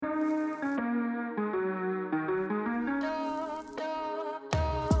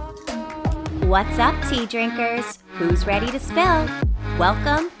What's up, tea drinkers? Who's ready to spill?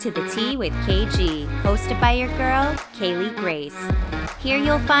 Welcome to the Tea with KG, hosted by your girl, Kaylee Grace. Here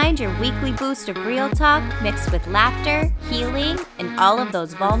you'll find your weekly boost of real talk mixed with laughter, healing, and all of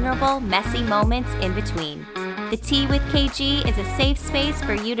those vulnerable, messy moments in between. The Tea with KG is a safe space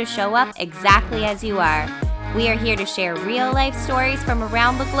for you to show up exactly as you are. We are here to share real-life stories from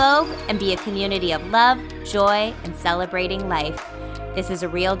around the globe and be a community of love, joy, and celebrating life. This is a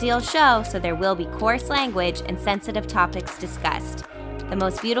real deal show, so there will be coarse language and sensitive topics discussed. The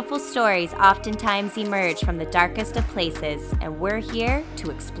most beautiful stories oftentimes emerge from the darkest of places, and we're here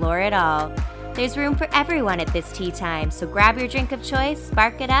to explore it all. There's room for everyone at this tea time, so grab your drink of choice,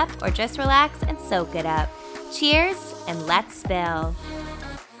 spark it up, or just relax and soak it up. Cheers, and let's spill.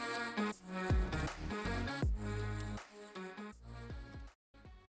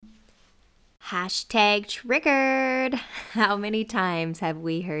 Hashtag triggered. How many times have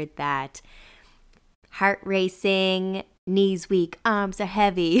we heard that? Heart racing, knees weak, arms are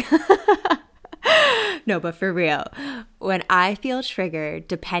heavy. No, but for real, when I feel triggered,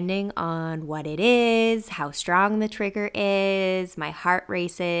 depending on what it is, how strong the trigger is, my heart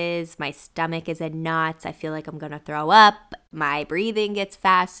races, my stomach is in knots, I feel like I'm going to throw up, my breathing gets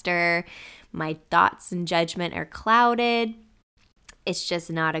faster, my thoughts and judgment are clouded. It's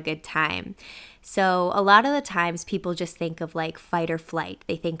just not a good time. So a lot of the times people just think of like fight or flight.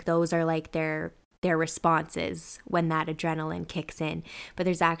 They think those are like their responses when that adrenaline kicks in. But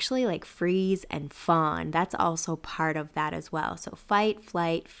there's actually like freeze and fawn. That's also part of that as well. So fight,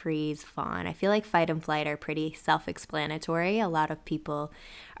 flight, freeze, fawn. I feel like fight and flight are pretty self-explanatory. A lot of people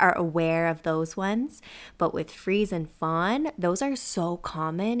are aware of those ones. But with freeze and fawn, those are so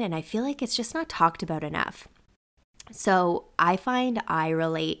common, and I feel like it's just not talked about enough. So I find I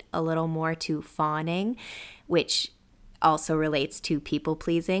relate a little more to fawning, which also relates to people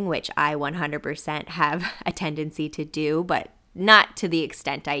pleasing, which I 100% have a tendency to do, but not to the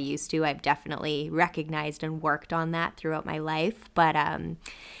extent I used to. I've definitely recognized and worked on that throughout my life. But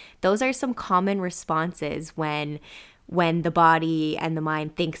those are some common responses when the body and the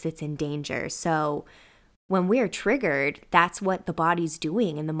mind thinks it's in danger. So when we're triggered, that's what the body's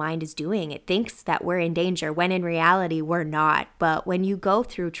doing and the mind is doing. It thinks that we're in danger when in reality we're not. But when you go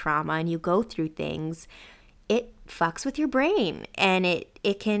through trauma and you go through things, it fucks with your brain, and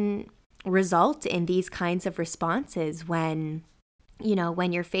it can result in these kinds of responses when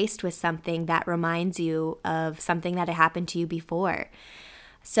you're faced with something that reminds you of something that had happened to you before.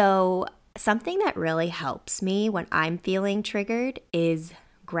 So something that really helps me when I'm feeling triggered is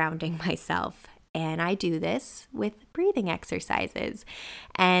grounding myself. And I do this with breathing exercises.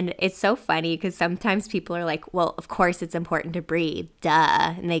 And it's so funny because sometimes people are like, well, of course it's important to breathe,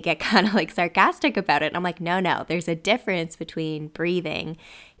 duh. And they get kind of like sarcastic about it. And I'm like, no, there's a difference between breathing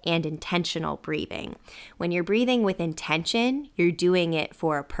and intentional breathing. When you're breathing with intention, you're doing it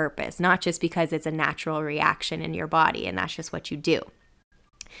for a purpose, not just because it's a natural reaction in your body and that's just what you do.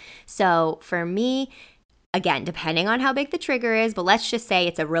 So for me, again, depending on how big the trigger is, but let's just say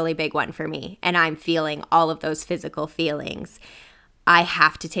it's a really big one for me and I'm feeling all of those physical feelings. I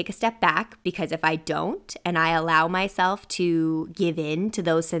have to take a step back, because if I don't and I allow myself to give in to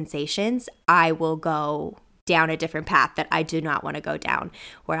those sensations, I will go down a different path that I do not want to go down,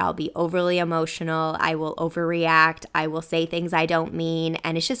 where I'll be overly emotional, I will overreact, I will say things I don't mean,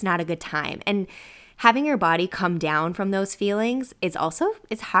 and it's just not a good time. And having your body come down from those feelings it's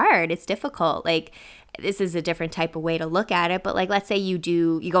hard, it's difficult. Like, this is a different type of way to look at it, but like, let's say you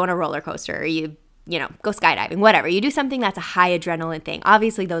go on a roller coaster, or you go skydiving, whatever. You do something that's a high adrenaline thing.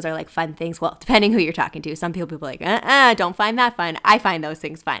 Obviously, those are like fun things. Well, depending who you're talking to. Some people are like, don't find that fun. I find those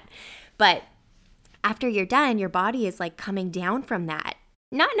things fun. But after you're done, your body is like coming down from that.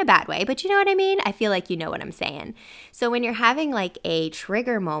 Not in a bad way, but you know what I mean? I feel like you know what I'm saying. So when you're having like a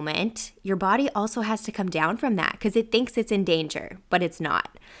trigger moment, your body also has to come down from that because it thinks it's in danger, but it's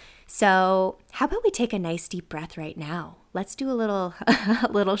not. So how about we take a nice deep breath right now? Let's do a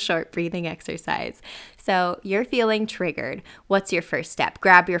little short breathing exercise. So you're feeling triggered. What's your first step?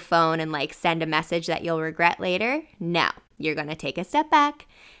 Grab your phone and like send a message that you'll regret later? No, you're going to take a step back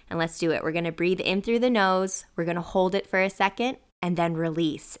and let's do it. We're going to breathe in through the nose. We're going to hold it for a second and then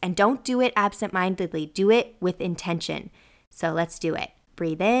release. And don't do it absentmindedly. Do it with intention. So let's do it.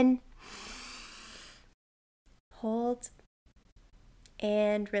 Breathe in. Hold.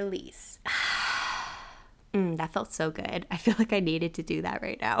 And release. That felt so good. I feel like I needed to do that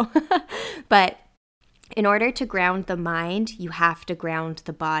right now. But in order to ground the mind, you have to ground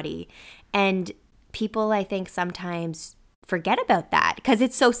the body. And people, I think, sometimes forget about that because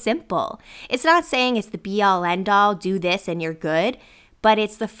it's so simple. It's not saying it's the be all end all, do this and you're good, but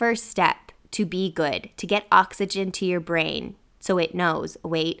it's the first step to be good, to get oxygen to your brain so it knows,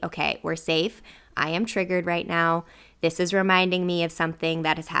 wait, okay, we're safe. I am triggered right now. This is reminding me of something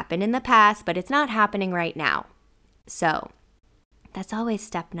that has happened in the past, but it's not happening right now. So that's always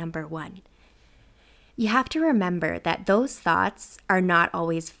step number one. You have to remember that those thoughts are not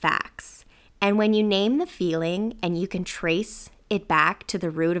always facts. And when you name the feeling and you can trace it back to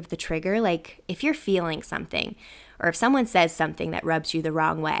the root of the trigger, like if you're feeling something or if someone says something that rubs you the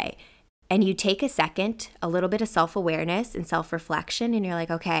wrong way and you take a second, a little bit of self-awareness and self-reflection, and you're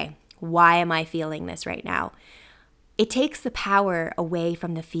like, okay, why am I feeling this right now? It takes the power away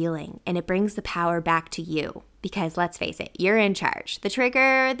from the feeling and it brings the power back to you because let's face it, you're in charge. The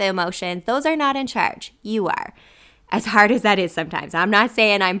trigger, the emotions, those are not in charge. You are. As hard as that is sometimes. I'm not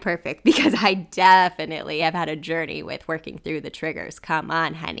saying I'm perfect because I definitely have had a journey with working through the triggers. Come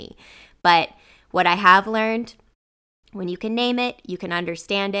on, honey. But what I have learned, when you can name it, you can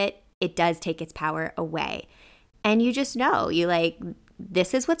understand it, it does take its power away. And you just know, you like,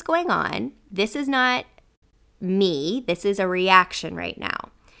 this is what's going on. This is not me. This is a reaction right now.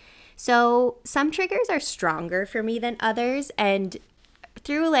 So some triggers are stronger for me than others. And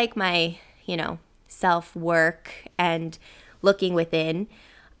through like my, self-work and looking within,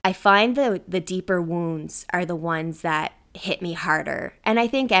 I find the deeper wounds are the ones that hit me harder. And I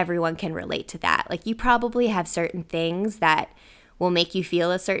think everyone can relate to that. Like you probably have certain things that will make you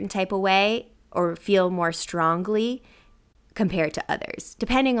feel a certain type of way or feel more strongly compared to others,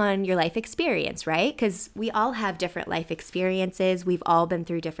 depending on your life experience, right? Because we all have different life experiences. We've all been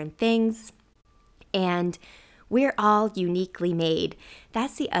through different things. And we're all uniquely made.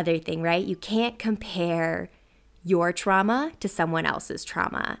 That's the other thing, right? You can't compare your trauma to someone else's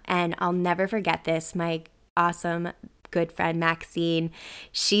trauma. And I'll never forget this. My awesome good friend, Maxine,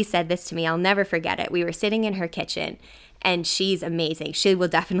 she said this to me. I'll never forget it. We were sitting in her kitchen and she's amazing. She will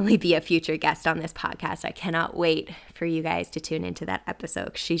definitely be a future guest on this podcast. I cannot wait for you guys to tune into that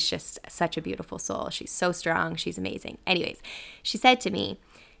episode. She's just such a beautiful soul. She's so strong. She's amazing. Anyways, she said to me,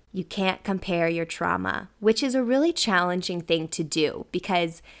 you can't compare your trauma, which is a really challenging thing to do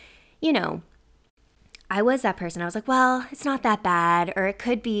because, I was that person. I was like, well, it's not that bad, or it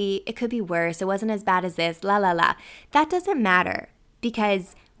could be worse. It wasn't as bad as this, la, la, la. That doesn't matter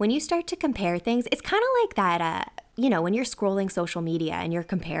because when you start to compare things, it's kind of like that, when you're scrolling social media and you're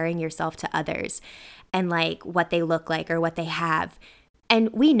comparing yourself to others and like what they look like or what they have.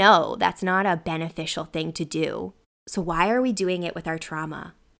 And we know that's not a beneficial thing to do. So why are we doing it with our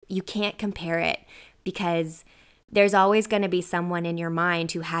trauma? You can't compare it because there's always going to be someone in your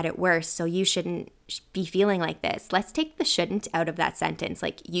mind who had it worse, so you shouldn't be feeling like this. Let's take the shouldn't out of that sentence.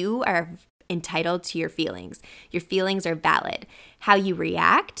 Like, you are entitled to your feelings. Your feelings are valid. How you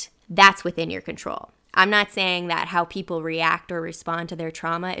react, that's within your control. I'm not saying that how people react or respond to their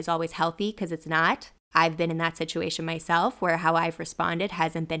trauma is always healthy, because it's not. I've been in that situation myself where how I've responded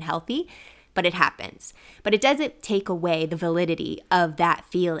hasn't been healthy. But it happens. But it doesn't take away the validity of that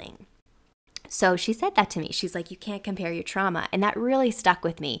feeling. So she said that to me. She's like, you can't compare your trauma. And that really stuck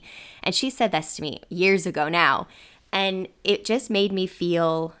with me. And she said this to me years ago now. And it just made me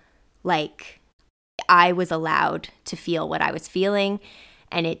feel like I was allowed to feel what I was feeling.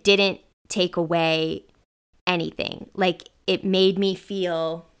 And it didn't take away anything. Like, it made me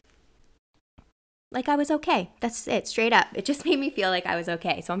feel like I was okay. That's it, straight up. It just made me feel like I was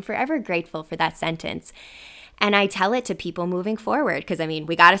okay. So I'm forever grateful for that sentence. And I tell it to people moving forward because,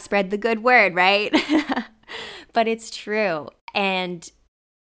 we got to spread the good word, right? But it's true. And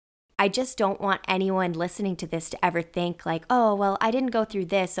I just don't want anyone listening to this to ever think like, oh, well, I didn't go through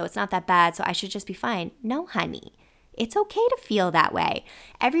this, so it's not that bad, so I should just be fine. No, honey. It's okay to feel that way.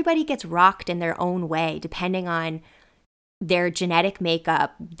 Everybody gets rocked in their own way, depending on their genetic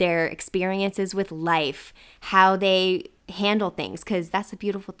makeup, their experiences with life, how they handle things, because that's the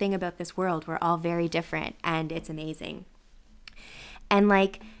beautiful thing about this world. We're all very different, and it's amazing. And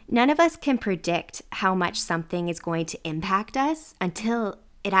none of us can predict how much something is going to impact us until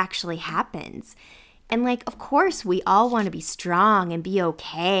it actually happens. And of course, we all want to be strong and be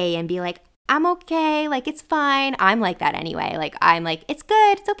okay and be like, I'm okay, it's fine. I'm like that anyway. I'm like, it's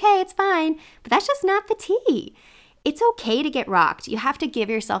good, it's okay, it's fine. But that's just not the tea. It's okay to get rocked. You have to give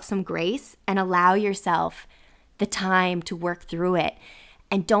yourself some grace and allow yourself the time to work through it.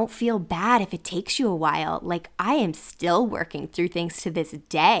 And don't feel bad if it takes you a while. I am still working through things to this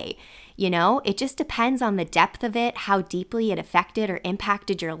day. It just depends on the depth of it, how deeply it affected or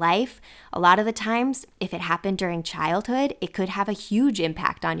impacted your life. A lot of the times, if it happened during childhood, it could have a huge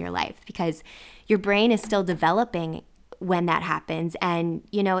impact on your life because your brain is still developing when that happens. And,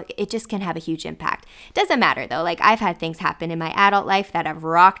 it just can have a huge impact. Doesn't matter though. Like, I've had things happen in my adult life that have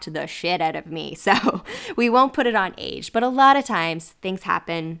rocked the shit out of me. So we won't put it on age. But a lot of times things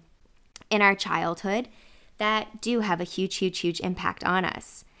happen in our childhood that do have a huge, huge, huge impact on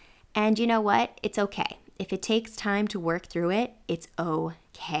us. And you know what? It's okay. If it takes time to work through it, it's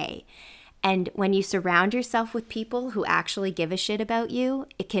okay. And when you surround yourself with people who actually give a shit about you,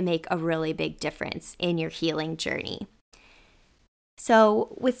 it can make a really big difference in your healing journey.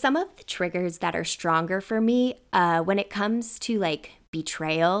 So with some of the triggers that are stronger for me, when it comes to like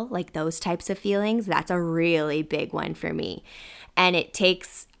betrayal, like those types of feelings, that's a really big one for me. And it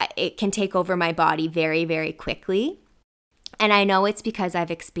can take over my body very, very quickly. And I know it's because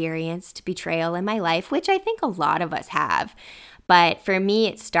I've experienced betrayal in my life, which I think a lot of us have. But for me,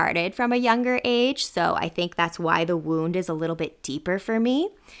 it started from a younger age, so I think that's why the wound is a little bit deeper for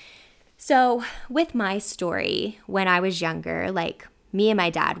me. So with my story, when I was younger, like me and my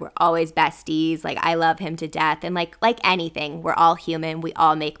dad were always besties. Like I love him to death. And like anything, we're all human. We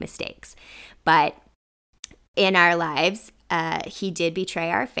all make mistakes. But in our lives, he did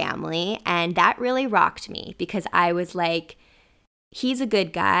betray our family. And that really rocked me because I was like, he's a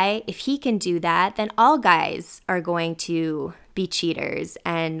good guy. If he can do that, then all guys are going to be cheaters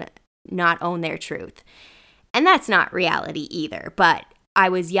and not own their truth. And that's not reality either. But I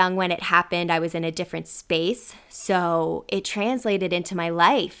was young when it happened. I was in a different space. So it translated into my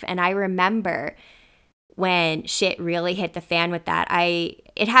life. And I remember when shit really hit the fan with that.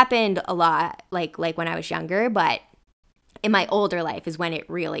 It happened a lot like when I was younger, but in my older life is when it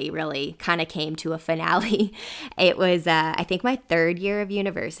really, really kind of came to a finale. It was, I think, my third year of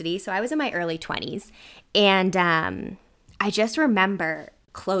university. So I was in my early 20s. And I just remember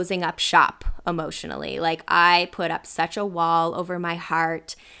closing up shop emotionally. Like I put up such a wall over my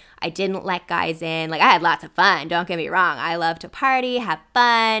heart. I didn't let guys in. Like I had lots of fun. Don't get me wrong. I love to party, have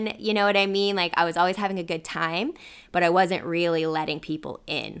fun. You know what I mean? Like I was always having a good time, but I wasn't really letting people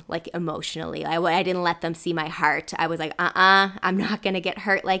in, like emotionally. I didn't let them see my heart. I was like, I'm not going to get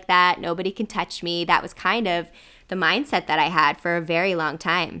hurt like that. Nobody can touch me. That was kind of the mindset that I had for a very long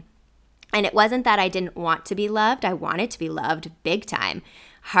time. And it wasn't that I didn't want to be loved. I wanted to be loved big time.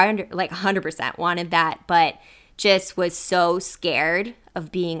 100% wanted that, but just was so scared of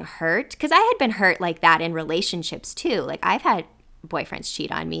being hurt because I had been hurt like that in relationships too. Like I've had boyfriends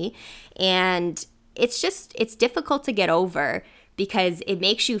cheat on me, and it's difficult to get over because it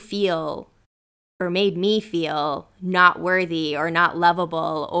makes you feel, or made me feel, not worthy or not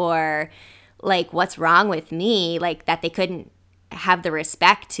lovable, or like what's wrong with me, like that they couldn't have the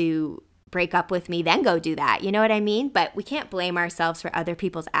respect to break up with me, then go do that. You know what I mean? But we can't blame ourselves for other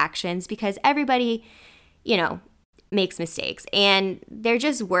people's actions because everybody, makes mistakes and they're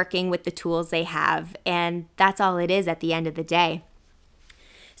just working with the tools they have. And that's all it is at the end of the day.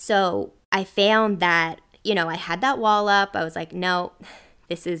 So I found that, I had that wall up. I was like, no,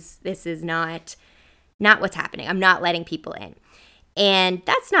 this is not what's happening. I'm not letting people in. And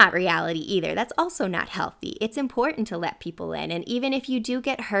that's not reality either. That's also not healthy. It's important to let people in. And even if you do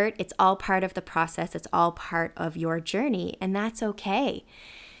get hurt, it's all part of the process. It's all part of your journey. And that's okay.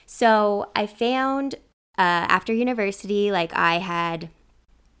 So I found after university, like I had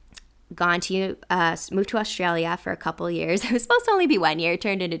moved to Australia for a couple years. It was supposed to only be 1 year,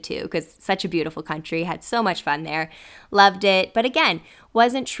 turned into 2 because such a beautiful country, had so much fun there, loved it. But again,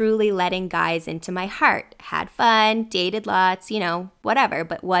 wasn't truly letting guys into my heart. Had fun, dated lots, whatever,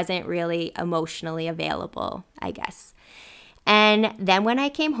 but wasn't really emotionally available, I guess. And then when I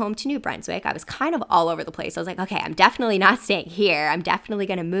came home to New Brunswick, I was kind of all over the place. I was like, okay, I'm definitely not staying here. I'm definitely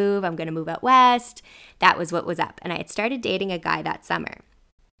going to move. I'm going to move out west. That was what was up. And I had started dating a guy that summer.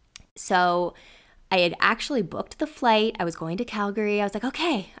 So I had actually booked the flight. I was going to Calgary. I was like,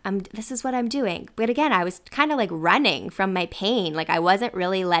 okay, this is what I'm doing. But again, I was kind of like running from my pain. Like I wasn't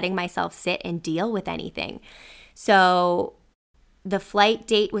really letting myself sit and deal with anything. So the flight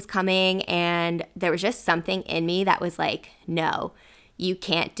date was coming and there was just something in me that was like, no, you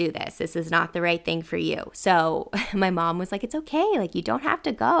can't do this. This is not the right thing for you. So my mom was like, it's okay. Like you don't have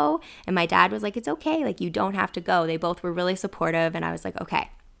to go. And my dad was like, it's okay. Like you don't have to go. They both were really supportive. And I was like, okay,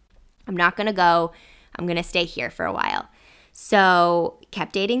 I'm not going to go. I'm going to stay here for a while. So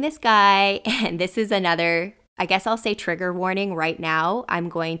kept dating this guy. And this is another, I guess I'll say trigger warning right now. I'm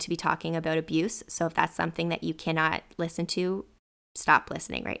going to be talking about abuse. So if that's something that you cannot listen to, stop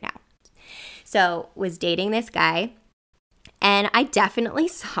listening right now. So was dating this guy. And I definitely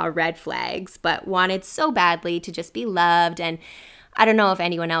saw red flags, but wanted so badly to just be loved. And I don't know if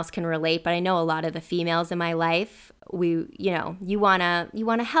anyone else can relate, but I know a lot of the females in my life you want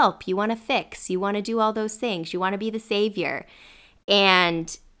to help, you want to fix, you want to do all those things, you want to be the savior.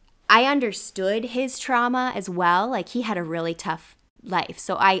 And I understood his trauma as well. Like, he had a really tough life,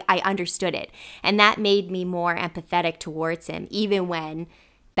 so I understood it, and that made me more empathetic towards him. Even when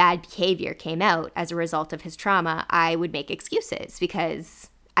bad behavior came out as a result of his trauma, I would make excuses because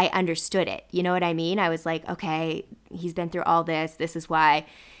I understood it. You know what I mean? I was like, okay, he's been through all this. This is why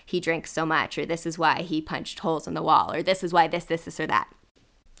he drinks so much, or this is why he punched holes in the wall, or this is why this, or that.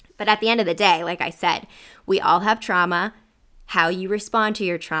 But at the end of the day, like I said, we all have trauma. How you respond to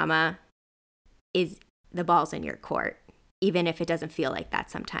your trauma is the ball's in your court, even if it doesn't feel like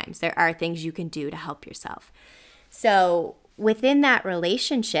that sometimes. There are things you can do to help yourself. So within that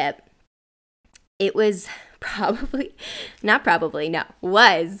relationship, it was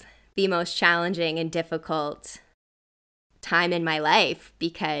was the most challenging and difficult time in my life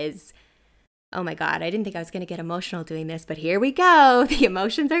because, oh my God, I didn't think I was going to get emotional doing this, but here we go. The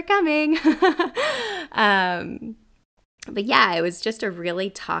emotions are coming. But yeah, it was just a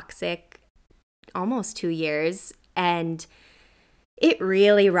really toxic, almost 2 years, and it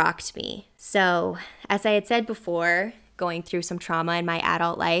really rocked me. So as I had said before, going through some trauma in my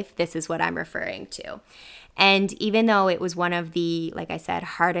adult life, this is what I'm referring to. And even though it was one of the, like I said,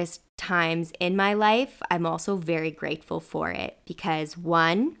 hardest times in my life, I'm also very grateful for it because,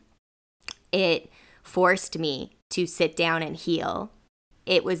 one, it forced me to sit down and heal.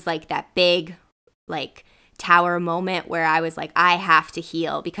 It was like that big, like, tower moment where I was like, I have to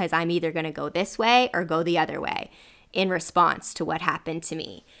heal because I'm either going to go this way or go the other way in response to what happened to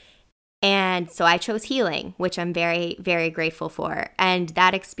me. And so I chose healing, which I'm very, very grateful for. And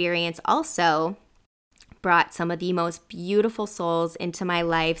that experience also brought some of the most beautiful souls into my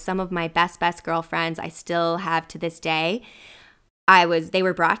life. Some of my best girlfriends I still have to this day. They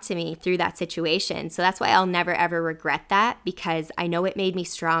were brought to me through that situation. So that's why I'll never, ever regret that, because I know it made me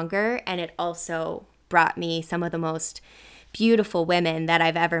stronger, and it also brought me some of the most beautiful women that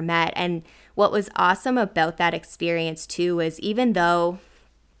I've ever met. And what was awesome about that experience too was, even though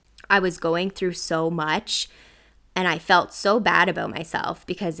I was going through so much and I felt so bad about myself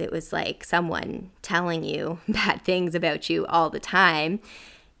because it was like someone telling you bad things about you all the time,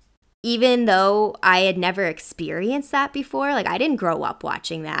 even though I had never experienced that before, like I didn't grow up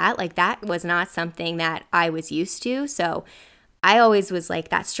watching that, like that was not something that I was used to. So I always was like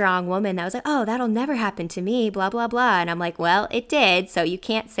that strong woman that was like, oh, that'll never happen to me, blah, blah, blah. And I'm like, well, it did. So you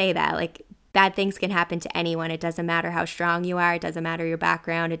can't say that. Like, bad things can happen to anyone. It doesn't matter how strong you are. It doesn't matter your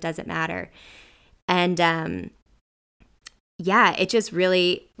background. It doesn't matter. And yeah, it just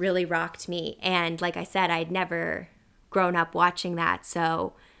really, really rocked me. And like I said, I'd never grown up watching that.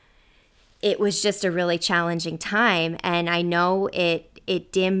 So it was just a really challenging time. And I know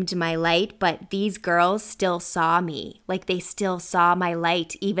it dimmed my light, but these girls still saw me. Like, they still saw my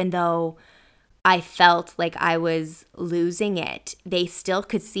light, even though I felt like I was losing it. They still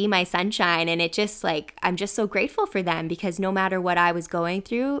could see my sunshine. And it just, like, I'm just so grateful for them, because no matter what I was going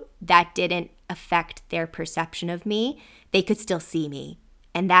through, that didn't affect their perception of me. They could still see me.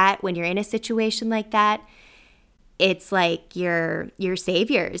 And that, when you're in a situation like that, it's like your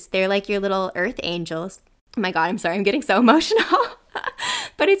saviors. They're like your little earth angels. Oh my God, I'm sorry, I'm getting so emotional.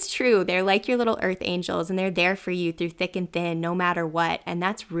 But it's true. They're like your little earth angels, and they're there for you through thick and thin, no matter what. And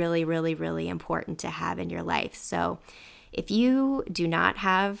that's really, really, really important to have in your life. So if you do not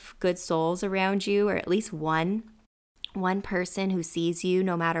have good souls around you, or at least one person who sees you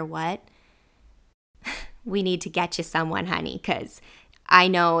no matter what, we need to get you someone, honey, because I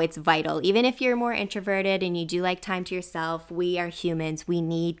know it's vital. Even if you're more introverted and you do like time to yourself, we are humans. We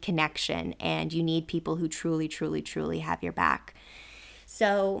need connection, and you need people who truly, truly, truly have your back.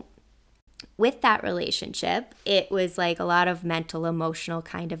 So with that relationship, it was like a lot of mental, emotional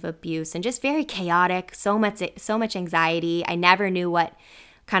kind of abuse, and just very chaotic, so much anxiety. I never knew what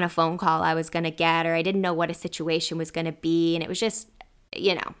kind of phone call I was going to get, or I didn't know what a situation was going to be. And it was just,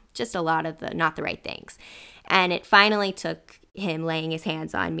 just a lot of not the right things. And it finally took him laying his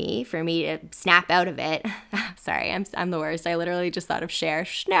hands on me for me to snap out of it. Sorry, I'm the worst. I literally just thought of Cher,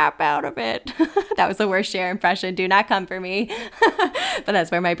 snap out of it. That was the worst Cher impression. Do not come for me. But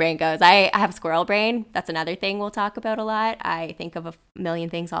that's where my brain goes. I have squirrel brain. That's another thing we'll talk about a lot. I think of a million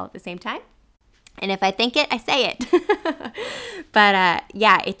things all at the same time. And if I think it, I say it. But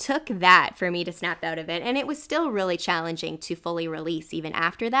yeah, it took that for me to snap out of it. And it was still really challenging to fully release even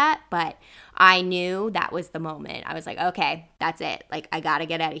after that. But I knew that was the moment. I was like, okay, that's it. Like, I got to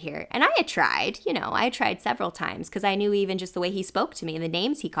get out of here. And I had tried, I had tried several times, because I knew even just the way he spoke to me and the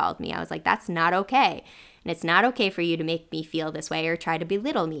names he called me, I was like, that's not okay. And it's not okay for you to make me feel this way or try to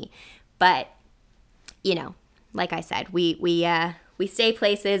belittle me. But, like I said, we stay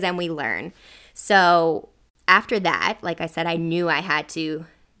places and we learn. So after that, like I said, I knew I had to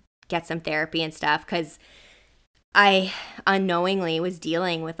get some therapy and stuff because I unknowingly was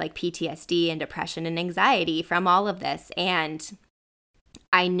dealing with like PTSD and depression and anxiety from all of this. And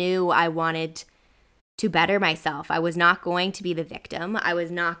I knew I wanted to better myself. I was not going to be the victim. I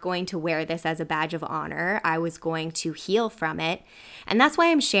was not going to wear this as a badge of honor. I was going to heal from it. And that's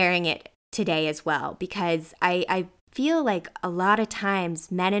why I'm sharing it today as well, because I feel like a lot of times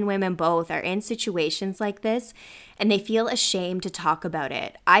men and women both are in situations like this and they feel ashamed to talk about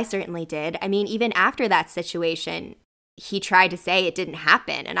it. I certainly did. I mean, even after that situation, he tried to say it didn't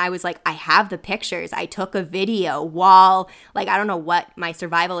happen. And I was like, I have the pictures. I took a video while, like, I don't know what my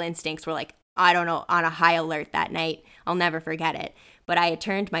survival instincts were like, I don't know, on a high alert that night. I'll never forget it. But I had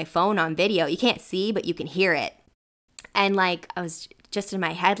turned my phone on video. You can't see, but you can hear it. And like, I was just in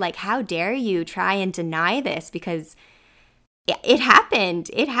my head, like, how dare you try and deny this? Because it happened.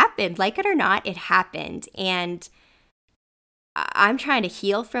 It happened. Like it or not, it happened. And I'm trying to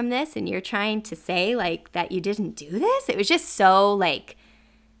heal from this, and you're trying to say like that you didn't do this. It was just so like,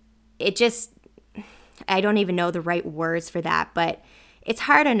 I don't even know the right words for that, but it's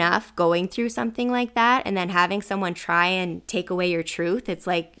hard enough going through something like that and then having someone try and take away your truth. It's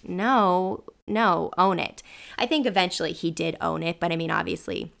like, no, own it. I think eventually he did own it, but I mean,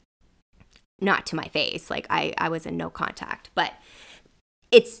 obviously not to my face. Like I was in no contact, but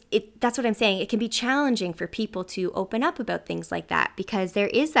that's what I'm saying. It can be challenging for people to open up about things like that because there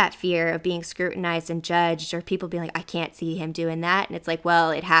is that fear of being scrutinized and judged, or people being like, I can't see him doing that. And it's like,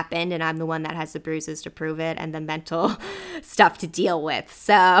 well, it happened and I'm the one that has the bruises to prove it and the mental stuff to deal with.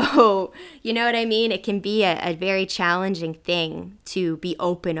 So, you know what I mean? It can be a very challenging thing to be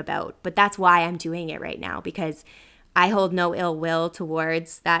open about, but that's why I'm doing it right now, because I hold no ill will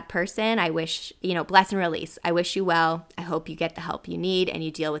towards that person. I wish, bless and release. I wish you well. I hope you get the help you need and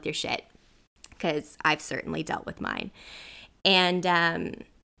you deal with your shit, because I've certainly dealt with mine. And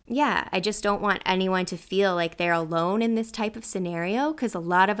I just don't want anyone to feel like they're alone in this type of scenario, because a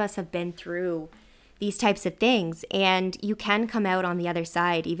lot of us have been through these types of things, and you can come out on the other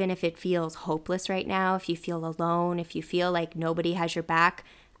side, even if it feels hopeless right now, if you feel alone, if you feel like nobody has your back.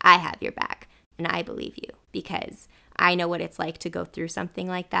 I have your back, and I believe you, because I know what it's like to go through something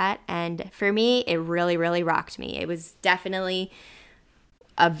like that. And for me, it really, really rocked me. It was definitely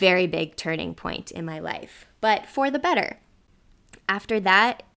a very big turning point in my life, but for the better. After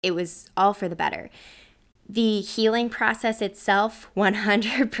that, it was all for the better. The healing process itself,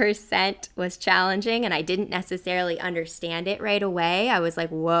 100% was challenging, and I didn't necessarily understand it right away. I was like,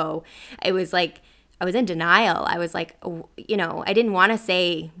 whoa. It was like, I was in denial. I was like, I didn't want to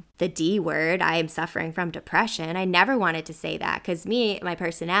say the D word. I am suffering from depression. I never wanted to say that because my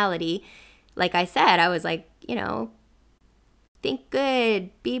personality, like I said, I was like, think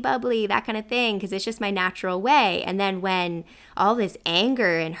good, be bubbly, that kind of thing, because it's just my natural way. And then when all this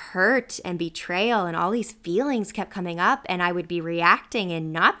anger and hurt and betrayal and all these feelings kept coming up, and I would be reacting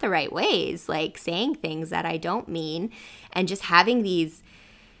in not the right ways, like saying things that I don't mean, and just having these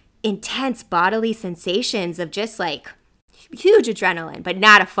intense bodily sensations of just like huge adrenaline, but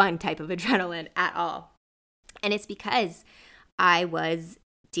not a fun type of adrenaline at all. And it's because I was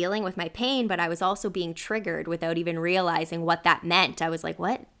dealing with my pain, but I was also being triggered without even realizing what that meant. I was like,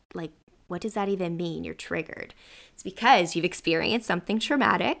 what? Like, what does that even mean? You're triggered. It's because you've experienced something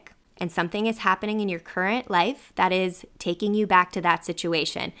traumatic and something is happening in your current life that is taking you back to that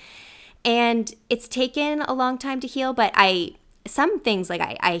situation. And it's taken a long time to heal, but some things like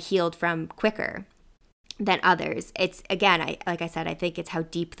I healed from quicker than others. It's, again, like I said, I think it's how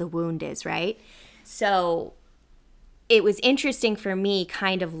deep the wound is, right? So it was interesting for me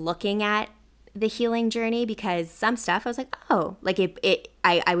kind of looking at the healing journey, because some stuff I was like, oh, like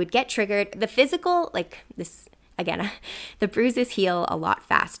I would get triggered. The physical, like this, again, the bruises heal a lot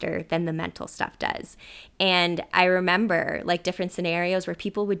faster than the mental stuff does. And I remember like different scenarios where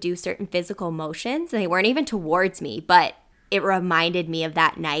people would do certain physical motions and they weren't even towards me, but it reminded me of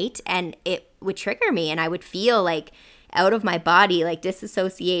that night and it would trigger me and I would feel like out of my body, like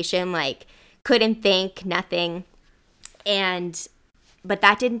disassociation, like couldn't think, nothing. But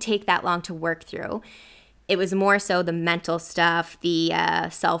that didn't take that long to work through. It was more so the mental stuff, the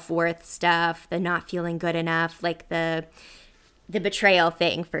self-worth stuff, the not feeling good enough, like the betrayal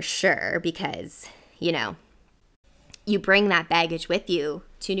thing for sure, because, you bring that baggage with you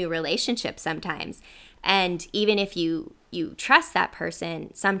to new relationships sometimes. And even if you trust that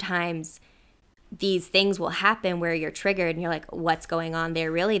person, sometimes these things will happen where you're triggered and you're like, what's going on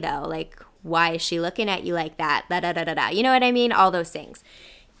there really though? Like, why is she looking at you like that? Da, da, da, da, da. You know what I mean? All those things.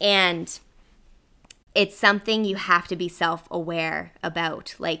 And it's something you have to be self-aware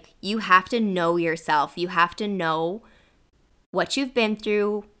about. Like, you have to know yourself. You have to know what you've been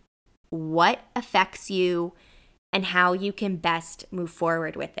through, what affects you, and how you can best move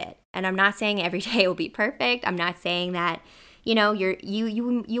forward with it. And I'm not saying every day will be perfect. I'm not saying that,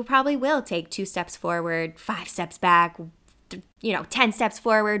 you probably will take 2 steps forward, 5 steps back, 10 steps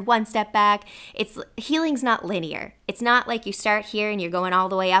forward, 1 step back. Healing's not linear. It's not like you start here and you're going all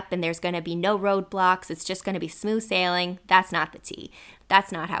the way up and there's going to be no roadblocks. It's just going to be smooth sailing. That's not the tea.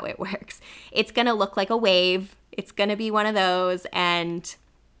 That's not how it works. It's going to look like a wave. It's going to be one of those, and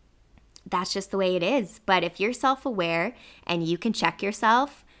that's just the way it is. But if you're self-aware and you can check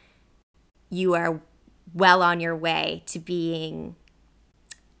yourself, you are well on your way to being,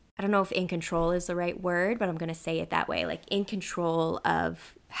 I don't know if in control is the right word, but I'm going to say it that way, like in control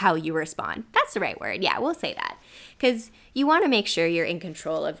of how you respond. That's the right word. Yeah, we'll say that. Because you want to make sure you're in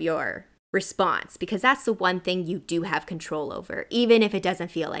control of your response, because that's the one thing you do have control over, even if it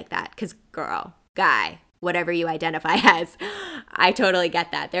doesn't feel like that. Because girl, guy, whatever you identify as, I totally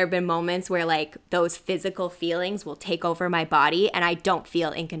get that. There have been moments where like those physical feelings will take over my body and I don't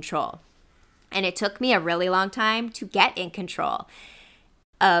feel in control. And it took me a really long time to get in control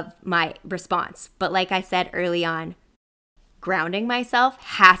of my response. But like I said early on, grounding myself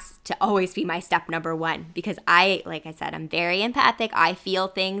has to always be my step number one, because like I said, I'm very empathic. I feel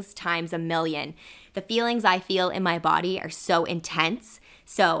things times a million. The feelings I feel in my body are so intense.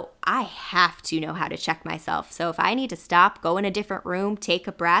 So I have to know how to check myself. So if I need to stop, go in a different room, take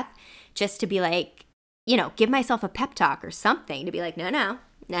a breath, just to be like, give myself a pep talk or something to be like, no.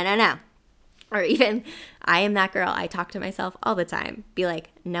 Or even, I am that girl. I talk to myself all the time. Be like,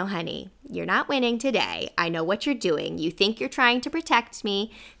 no, honey, you're not winning today. I know what you're doing. You think you're trying to protect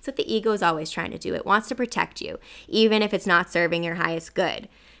me. It's what the ego is always trying to do. It wants to protect you, even if it's not serving your highest good.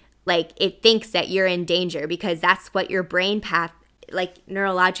 Like, it thinks that you're in danger because that's what your brain path, like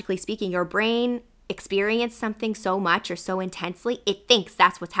neurologically speaking, your brain experienced something so much or so intensely, it thinks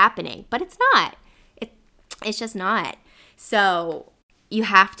that's what's happening. But it's not. It's just not. So you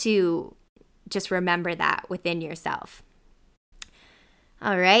have to just remember that within yourself.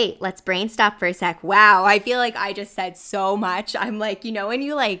 All right, let's brain stop for a sec. Wow, I feel like I just said so much. I'm like, when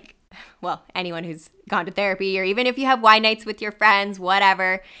you anyone who's gone to therapy, or even if you have wine nights with your friends,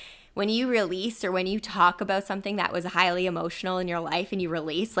 whatever, when you release or when you talk about something that was highly emotional in your life and you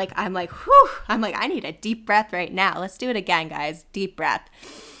release, like, I'm like, whew, I need a deep breath right now. Let's do it again, guys. Deep breath.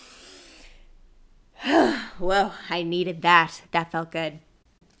 Whoa, I needed that. That felt good.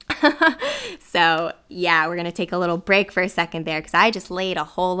 So yeah, we're going to take a little break for a second there, because I just laid a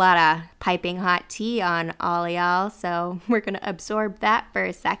whole lot of piping hot tea on all of y'all. So we're going to absorb that for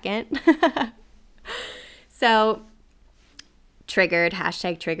a second. So triggered,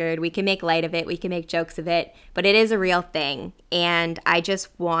 #triggered. We can make light of it. We can make jokes of it, but it is a real thing. And I just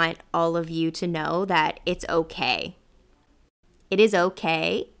want all of you to know that it's okay. It is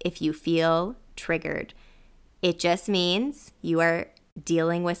okay if you feel triggered. It just means you are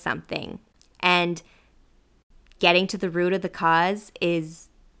dealing with something, and getting to the root of the cause is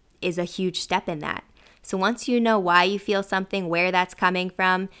a huge step in that. So once you know why you feel something, where that's coming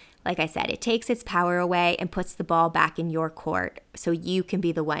from, like I said, it takes its power away and puts the ball back in your court, so you can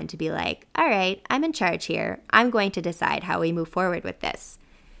be the one to be like, all right, I'm in charge here. I'm going to decide how we move forward with this.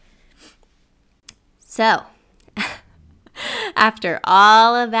 So after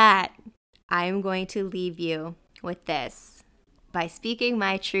all of that, I'm going to leave you with this. By speaking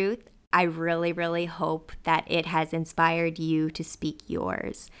my truth, I really, really hope that it has inspired you to speak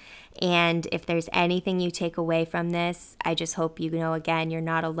yours. And if there's anything you take away from this, I just hope you know, again, you're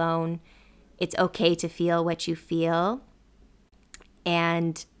not alone. It's okay to feel what you feel.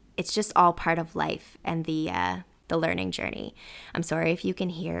 And it's just all part of life and the learning journey. I'm sorry if you can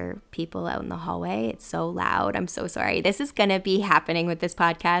hear people out in the hallway. It's so loud. I'm so sorry. This is going to be happening with this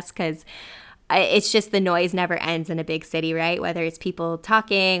podcast because it's just the noise never ends in a big city, right? Whether it's people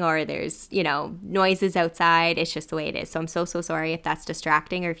talking or there's, noises outside. It's just the way it is. So I'm so sorry if that's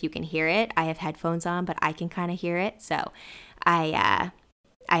distracting or if you can hear it. I have headphones on, but I can kind of hear it. So I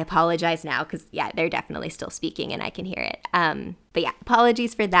apologize now because, yeah, they're definitely still speaking and I can hear it. But yeah,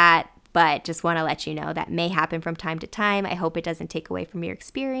 apologies for that. But just want to let you know that may happen from time to time. I hope it doesn't take away from your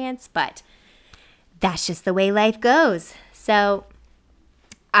experience, but that's just the way life goes. So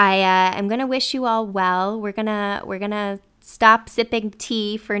I am going to wish you all well. We're gonna stop sipping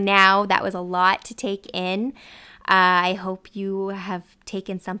tea for now. That was a lot to take in. I hope you have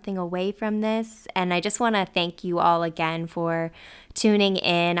taken something away from this. And I just want to thank you all again for tuning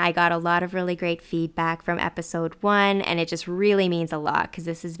in. I got a lot of really great feedback from episode 1, and it just really means a lot because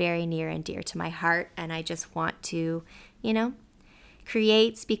this is very near and dear to my heart. And I just want to,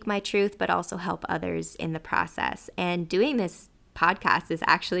 create, speak my truth, but also help others in the process. And doing this podcast is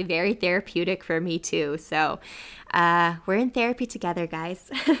actually very therapeutic for me too. So we're in therapy together, guys.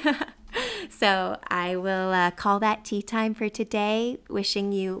 So I will call that tea time for today.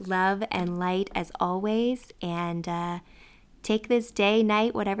 Wishing you love and light as always. And take this day,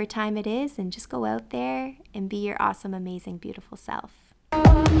 night, whatever time it is, and just go out there and be your awesome, amazing, beautiful self.